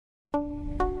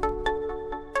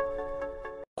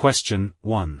Question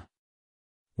 1.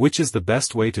 Which is the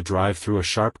best way to drive through a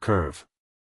sharp curve?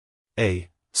 A.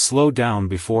 Slow down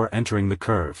before entering the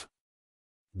curve.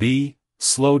 B.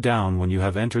 Slow down when you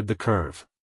have entered the curve.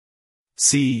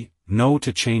 C. No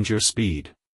to change your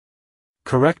speed.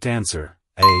 Correct answer,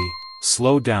 A.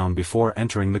 Slow down before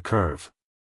entering the curve.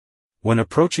 When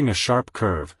approaching a sharp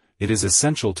curve, it is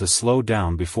essential to slow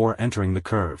down before entering the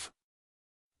curve.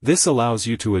 This allows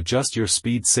you to adjust your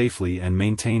speed safely and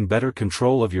maintain better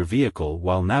control of your vehicle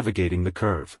while navigating the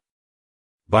curve.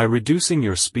 By reducing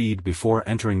your speed before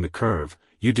entering the curve,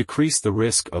 you decrease the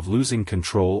risk of losing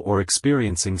control or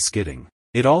experiencing skidding.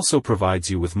 It also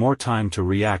provides you with more time to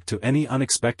react to any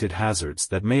unexpected hazards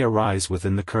that may arise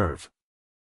within the curve.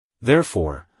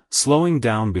 Therefore, slowing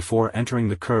down before entering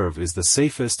the curve is the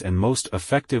safest and most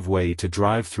effective way to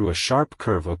drive through a sharp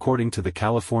curve according to the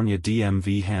California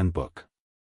DMV Handbook.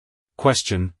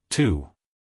 Question 2.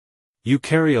 You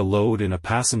carry a load in a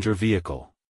passenger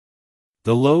vehicle.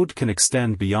 The load can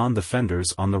extend beyond the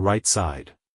fenders on the right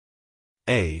side.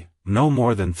 A. No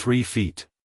more than 3 feet.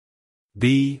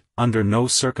 B. Under no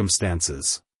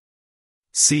circumstances.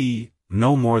 C.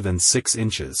 No more than 6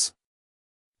 inches.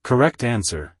 Correct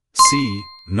answer, C.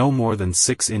 No more than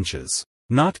 6 inches.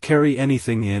 Not carry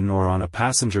anything in or on a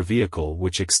passenger vehicle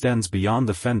which extends beyond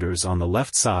the fenders on the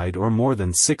left side or more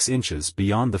than 6 inches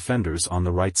beyond the fenders on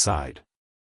the right side.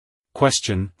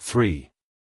 Question 3.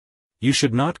 You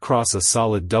should not cross a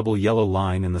solid double yellow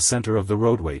line in the center of the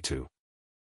roadway to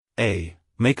A.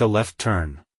 Make a left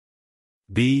turn.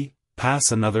 B.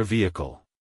 Pass another vehicle.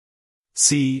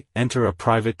 C. Enter a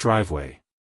private driveway.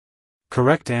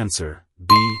 Correct answer,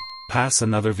 B. Pass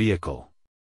another vehicle.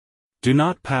 Do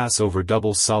not pass over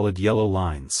double solid yellow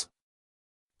lines.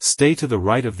 Stay to the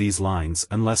right of these lines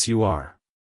unless you are.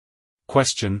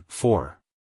 Question 4.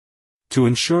 To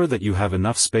ensure that you have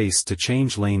enough space to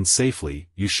change lanes safely,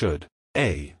 you should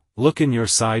A. Look in your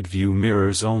side view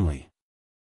mirrors only.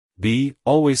 B.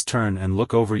 Always turn and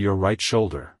look over your right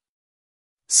shoulder.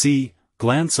 C.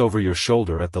 Glance over your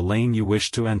shoulder at the lane you wish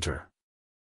to enter.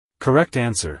 Correct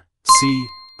answer, C.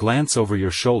 Glance over your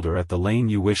shoulder at the lane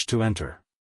you wish to enter.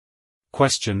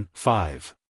 Question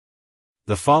 5.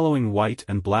 The following white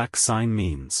and black sign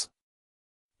means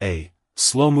A.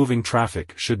 Slow-moving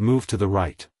traffic should move to the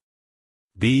right.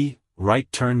 B. Right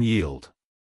turn yield.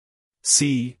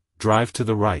 C. Drive to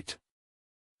the right.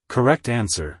 Correct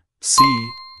answer, C.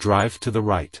 Drive to the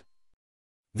right.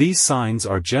 These signs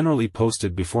are generally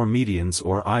posted before medians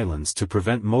or islands to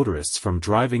prevent motorists from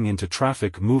driving into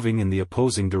traffic moving in the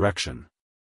opposing direction.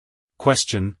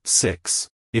 Question 6.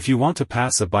 If you want to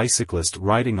pass a bicyclist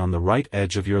riding on the right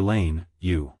edge of your lane,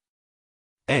 you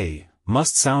A.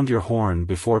 Must sound your horn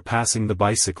before passing the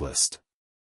bicyclist.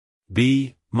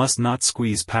 B. Must not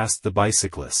squeeze past the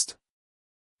bicyclist.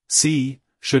 C.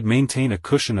 Should maintain a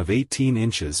cushion of 18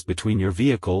 inches between your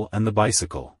vehicle and the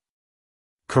bicycle.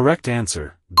 Correct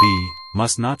answer, B.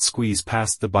 Must not squeeze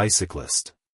past the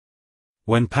bicyclist.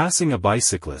 When passing a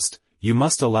bicyclist, you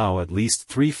must allow at least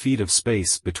 3 feet of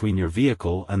space between your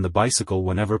vehicle and the bicycle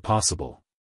whenever possible.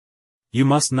 You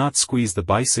must not squeeze the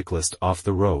bicyclist off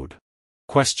the road.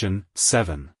 Question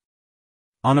 7.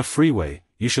 On a freeway,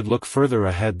 you should look further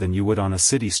ahead than you would on a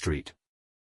city street.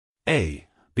 A.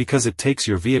 Because it takes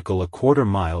your vehicle a quarter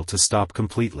mile to stop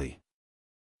completely.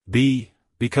 B.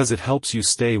 Because it helps you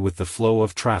stay with the flow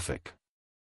of traffic.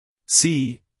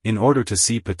 C. In order to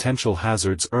see potential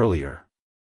hazards earlier.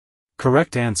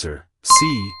 Correct answer,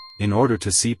 C. In order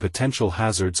to see potential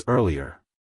hazards earlier.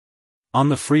 On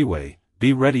the freeway,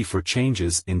 be ready for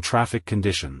changes in traffic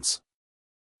conditions.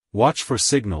 Watch for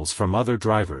signals from other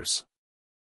drivers.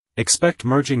 Expect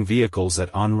merging vehicles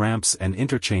at on-ramps and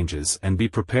interchanges and be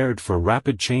prepared for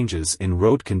rapid changes in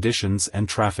road conditions and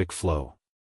traffic flow.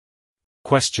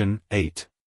 Question 8.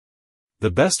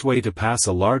 The best way to pass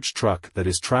a large truck that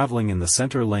is traveling in the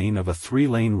center lane of a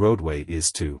 3-lane roadway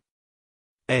is to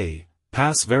A.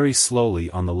 Pass very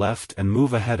slowly on the left and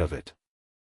move ahead of it.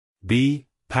 B.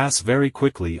 Pass very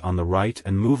quickly on the right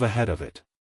and move ahead of it.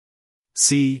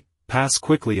 C. Pass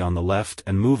quickly on the left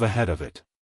and move ahead of it.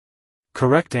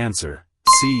 Correct answer,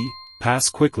 C. Pass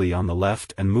quickly on the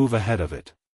left and move ahead of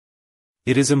it.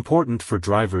 It is important for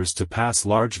drivers to pass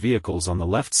large vehicles on the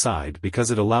left side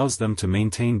because it allows them to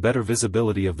maintain better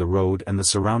visibility of the road and the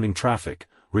surrounding traffic,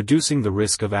 reducing the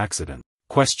risk of accident.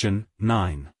 Question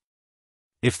 9.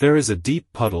 If there is a deep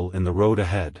puddle in the road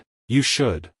ahead, you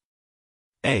should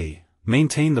A.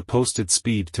 Maintain the posted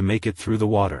speed to make it through the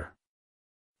water.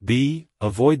 B.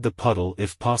 Avoid the puddle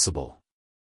if possible.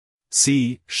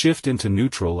 C. Shift into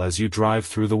neutral as you drive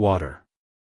through the water.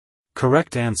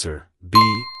 Correct answer, B.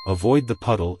 Avoid the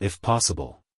puddle if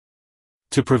possible.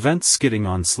 To prevent skidding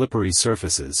on slippery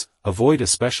surfaces, avoid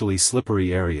especially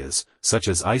slippery areas, such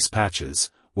as ice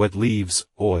patches, wet leaves,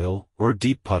 oil, or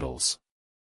deep puddles.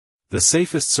 The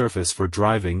safest surface for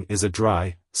driving is a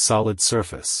dry, solid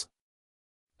surface.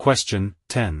 Question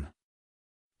 10.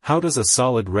 How does a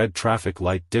solid red traffic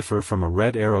light differ from a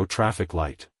red arrow traffic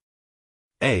light?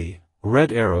 A.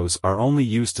 Red arrows are only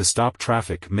used to stop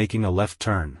traffic making a left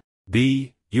turn.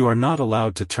 B. You are not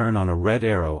allowed to turn on a red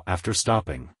arrow after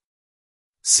stopping.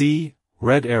 C.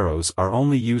 Red arrows are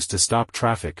only used to stop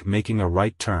traffic making a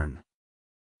right turn.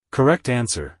 Correct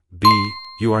answer, B.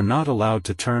 You are not allowed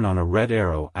to turn on a red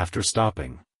arrow after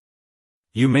stopping.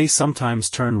 You may sometimes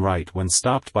turn right when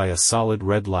stopped by a solid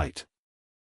red light.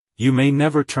 You may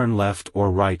never turn left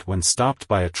or right when stopped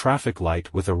by a traffic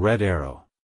light with a red arrow.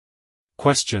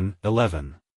 Question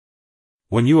 11.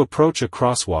 When you approach a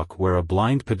crosswalk where a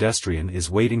blind pedestrian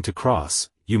is waiting to cross,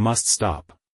 you must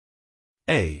stop.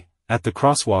 A. At the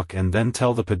crosswalk and then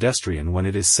tell the pedestrian when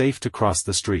it is safe to cross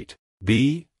the street.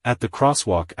 B. At the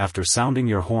crosswalk after sounding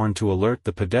your horn to alert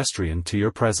the pedestrian to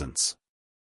your presence.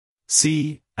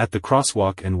 C. At the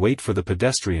crosswalk and wait for the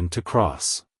pedestrian to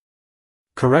cross.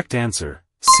 Correct answer,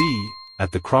 C.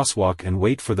 At the crosswalk and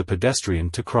wait for the pedestrian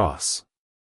to cross.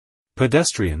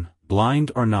 Pedestrian,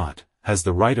 blind or not, has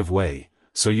the right of way,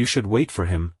 so you should wait for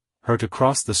him, her to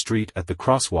cross the street at the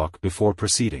crosswalk before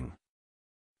proceeding.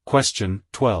 Question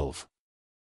 12.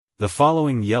 The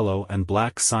following yellow and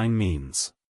black sign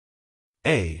means: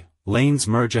 A. Lanes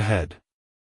merge ahead.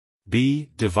 B.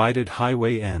 Divided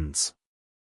highway ends.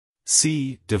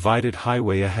 C. Divided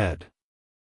highway ahead.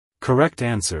 Correct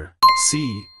answer,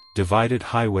 C. Divided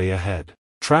highway ahead.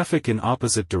 Traffic in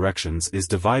opposite directions is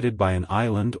divided by an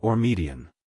island or median.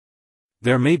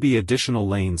 There may be additional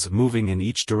lanes moving in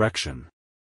each direction.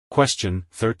 Question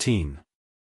 13.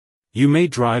 You may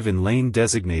drive in lane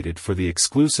designated for the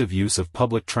exclusive use of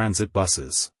public transit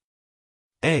buses.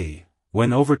 A.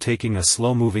 When overtaking a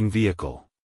slow-moving vehicle.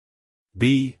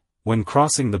 B. When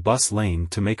crossing the bus lane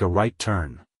to make a right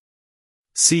turn.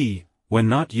 C. When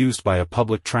not used by a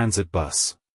public transit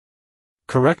bus.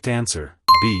 Correct answer,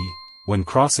 B. When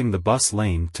crossing the bus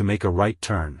lane to make a right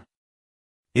turn.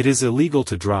 It is illegal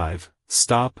to drive,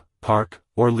 stop, park,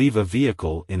 or leave a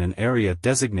vehicle in an area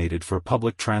designated for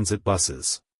public transit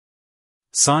buses.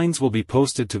 Signs will be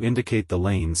posted to indicate the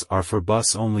lanes are for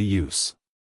bus-only use.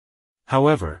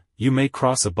 However, you may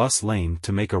cross a bus lane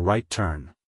to make a right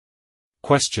turn.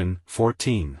 Question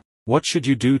 14. What should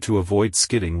you do to avoid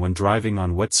skidding when driving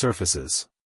on wet surfaces?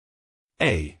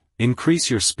 A. Increase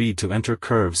your speed to enter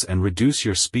curves and reduce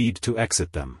your speed to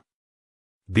exit them.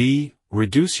 B.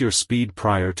 Reduce your speed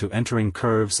prior to entering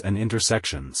curves and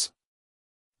intersections.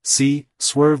 C.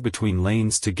 Swerve between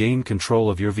lanes to gain control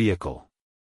of your vehicle.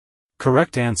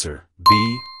 Correct answer,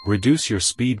 B. Reduce your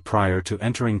speed prior to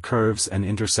entering curves and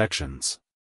intersections.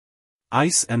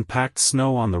 Ice and packed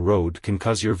snow on the road can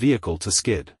cause your vehicle to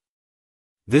skid.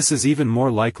 This is even more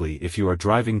likely if you are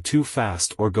driving too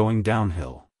fast or going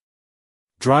downhill.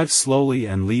 Drive slowly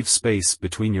and leave space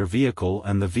between your vehicle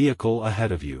and the vehicle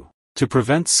ahead of you. To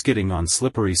prevent skidding on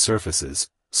slippery surfaces,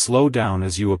 slow down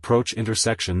as you approach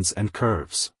intersections and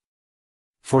curves.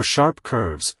 For sharp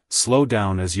curves, slow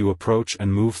down as you approach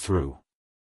and move through.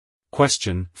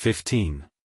 Question 15.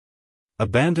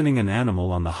 Abandoning an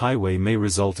animal on the highway may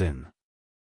result in: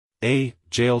 A.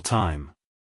 Jail time.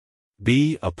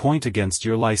 B. A point against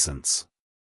your license.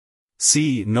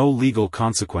 C. No legal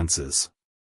consequences.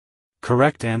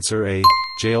 Correct answer A.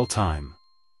 Jail time.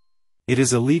 It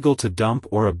is illegal to dump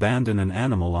or abandon an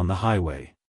animal on the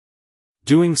highway.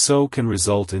 Doing so can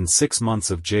result in 6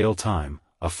 months of jail time,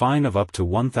 a fine of up to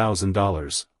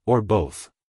 $1,000, or both.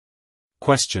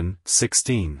 Question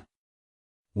 16.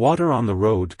 Water on the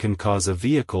road can cause a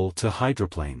vehicle to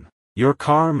hydroplane. Your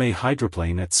car may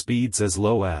hydroplane at speeds as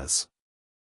low as: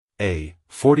 A.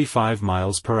 45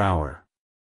 miles per hour.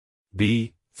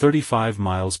 B. 35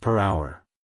 miles per hour.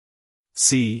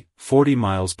 C. 40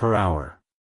 miles per hour.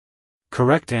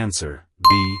 Correct answer,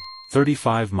 B.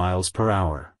 35 miles per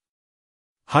hour.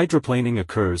 Hydroplaning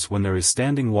occurs when there is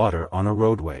standing water on a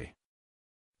roadway.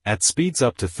 At speeds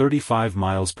up to 35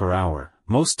 miles per hour,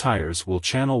 most tires will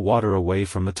channel water away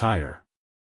from the tire.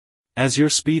 As your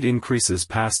speed increases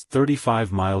past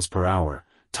 35 miles per hour,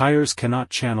 tires cannot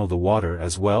channel the water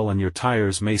as well and your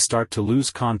tires may start to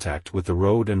lose contact with the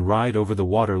road and ride over the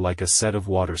water like a set of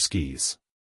water skis.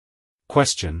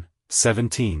 Question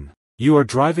 17. You are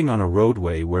driving on a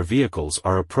roadway where vehicles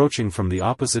are approaching from the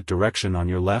opposite direction on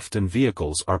your left and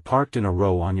vehicles are parked in a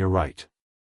row on your right.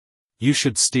 You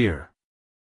should steer: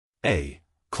 A.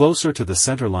 Closer to the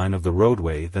center line of the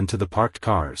roadway than to the parked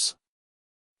cars.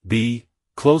 B.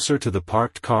 closer to the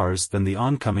parked cars than the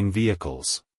oncoming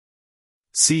vehicles.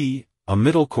 C. A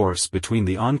middle course between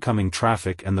the oncoming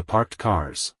traffic and the parked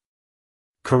cars.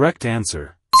 Correct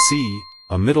answer, C.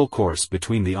 A middle course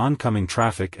between the oncoming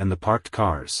traffic and the parked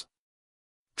cars.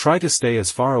 Try to stay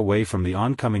as far away from the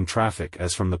oncoming traffic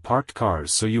as from the parked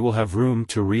cars so you will have room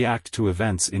to react to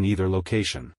events in either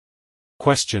location.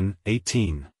 Question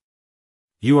 18.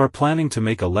 You are planning to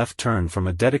make a left turn from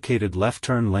a dedicated left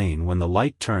turn lane when the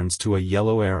light turns to a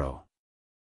yellow arrow.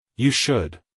 You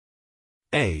should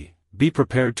A. Be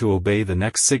prepared to obey the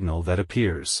next signal that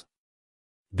appears.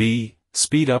 B.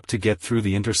 Speed up to get through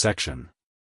the intersection.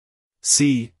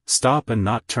 C. Stop and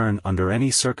not turn under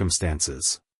any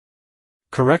circumstances.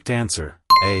 Correct answer,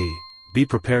 A. Be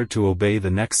prepared to obey the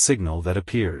next signal that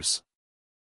appears.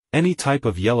 Any type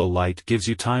of yellow light gives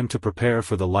you time to prepare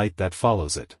for the light that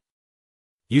follows it.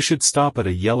 You should stop at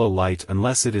a yellow light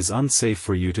unless it is unsafe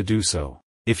for you to do so.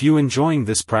 If you enjoying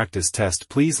this practice test,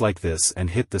 please like this and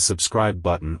hit the subscribe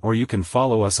button, or you can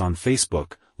follow us on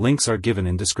Facebook, links are given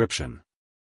in description.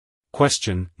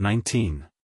 Question 19.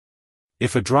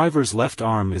 If a driver's left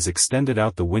arm is extended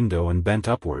out the window and bent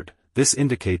upward, this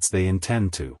indicates they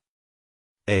intend to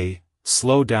A.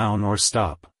 Slow down or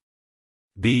stop.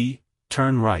 B.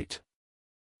 Turn right.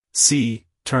 C.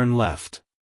 Turn left.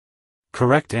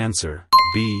 Correct answer,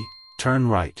 B. Turn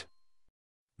right.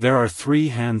 There are 3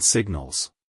 hand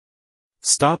signals.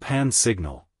 Stop hand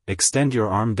signal, extend your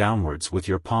arm downwards with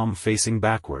your palm facing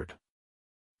backward.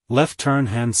 Left turn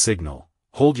hand signal,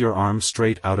 hold your arm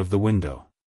straight out of the window.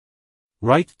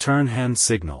 Right turn hand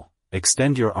signal,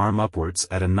 extend your arm upwards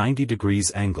at a 90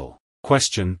 degrees angle.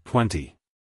 Question 20.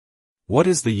 What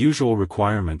is the usual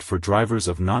requirement for drivers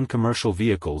of non-commercial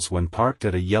vehicles when parked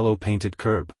at a yellow painted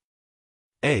curb?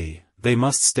 A. They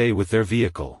must stay with their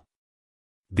vehicle.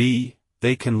 B.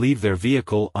 They can leave their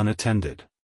vehicle unattended.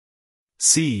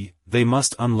 C. They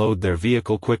must unload their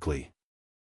vehicle quickly.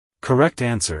 Correct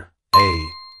answer, A.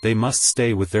 They must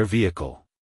stay with their vehicle.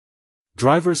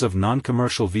 Drivers of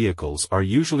non-commercial vehicles are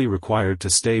usually required to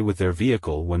stay with their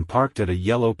vehicle when parked at a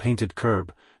yellow painted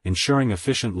curb, ensuring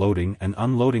efficient loading and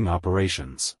unloading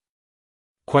operations.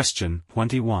 Question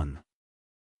 21.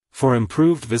 For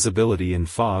improved visibility in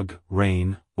fog,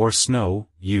 rain, or snow,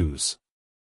 use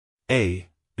A.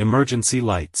 Emergency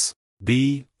lights.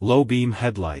 B. Low beam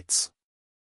headlights.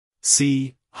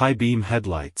 C. High beam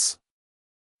headlights.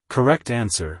 Correct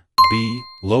answer, B.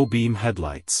 Low beam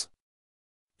headlights.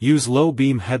 Use low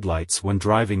beam headlights when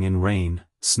driving in rain,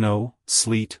 snow,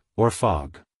 sleet, or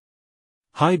fog.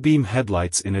 High beam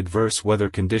headlights in adverse weather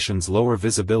conditions lower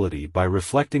visibility by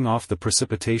reflecting off the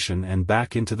precipitation and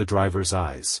back into the driver's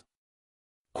eyes.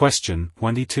 Question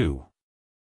 22.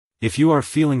 If you are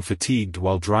feeling fatigued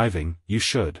while driving, you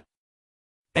should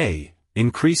A.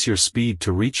 Increase your speed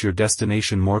to reach your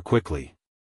destination more quickly.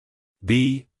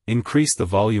 B. Increase the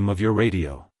volume of your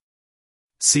radio.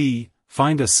 C.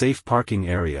 Find a safe parking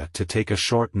area to take a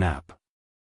short nap.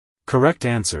 Correct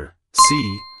answer,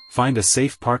 C. Find a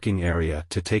safe parking area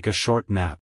to take a short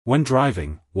nap. When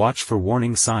driving, watch for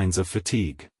warning signs of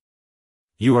fatigue.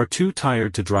 You are too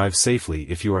tired to drive safely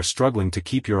if you are struggling to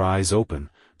keep your eyes open,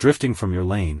 drifting from your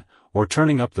lane, or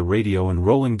turning up the radio and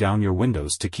rolling down your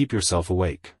windows to keep yourself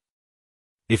awake.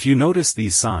 If you notice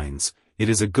these signs, it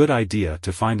is a good idea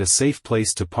to find a safe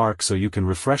place to park so you can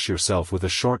refresh yourself with a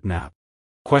short nap.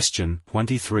 Question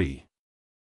 23.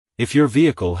 If your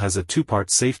vehicle has a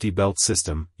 2-part safety belt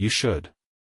system, you should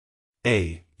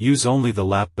A. Use only the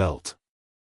lap belt.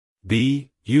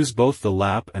 B. Use both the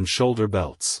lap and shoulder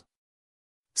belts.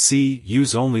 C.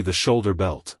 Use only the shoulder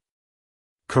belt.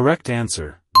 Correct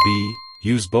answer, B.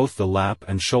 Use both the lap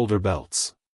and shoulder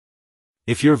belts.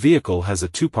 If your vehicle has a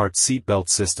 2-part seat belt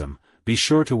system, be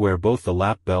sure to wear both the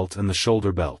lap belt and the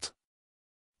shoulder belt.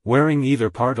 Wearing either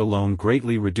part alone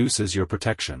greatly reduces your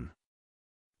protection.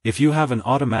 If you have an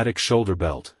automatic shoulder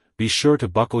belt, be sure to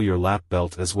buckle your lap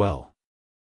belt as well.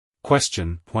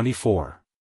 Question 24.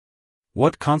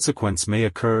 What consequence may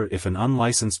occur if an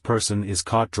unlicensed person is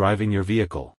caught driving your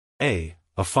vehicle? A.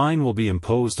 A fine will be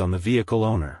imposed on the vehicle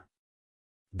owner.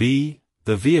 B.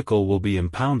 The vehicle will be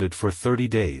impounded for 30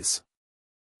 days.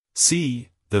 C.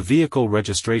 The vehicle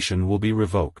registration will be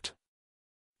revoked.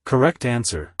 Correct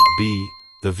answer, B.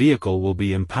 The vehicle will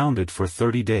be impounded for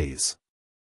 30 days.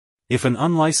 If an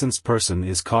unlicensed person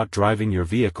is caught driving your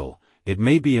vehicle, it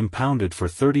may be impounded for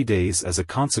 30 days as a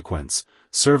consequence,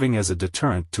 serving as a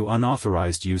deterrent to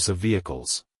unauthorized use of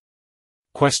vehicles.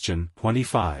 Question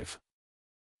 25.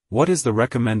 What is the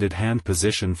recommended hand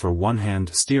position for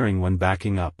one-hand steering when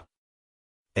backing up?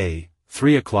 A.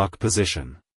 3 o'clock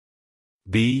position.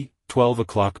 B. 12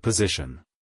 o'clock position.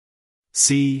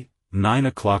 C. 9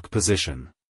 o'clock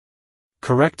position.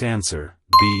 Correct answer,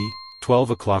 B, 12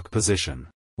 o'clock position.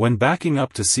 When backing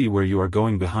up to see where you are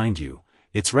going behind you,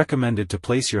 it's recommended to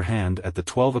place your hand at the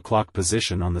 12 o'clock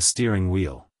position on the steering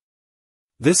wheel.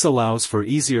 This allows for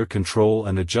easier control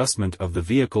and adjustment of the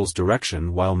vehicle's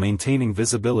direction while maintaining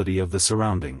visibility of the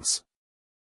surroundings.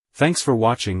 Thanks for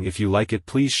watching. If you like it,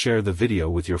 please share the video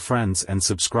with your friends and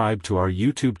subscribe to our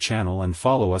YouTube channel and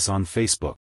follow us on Facebook.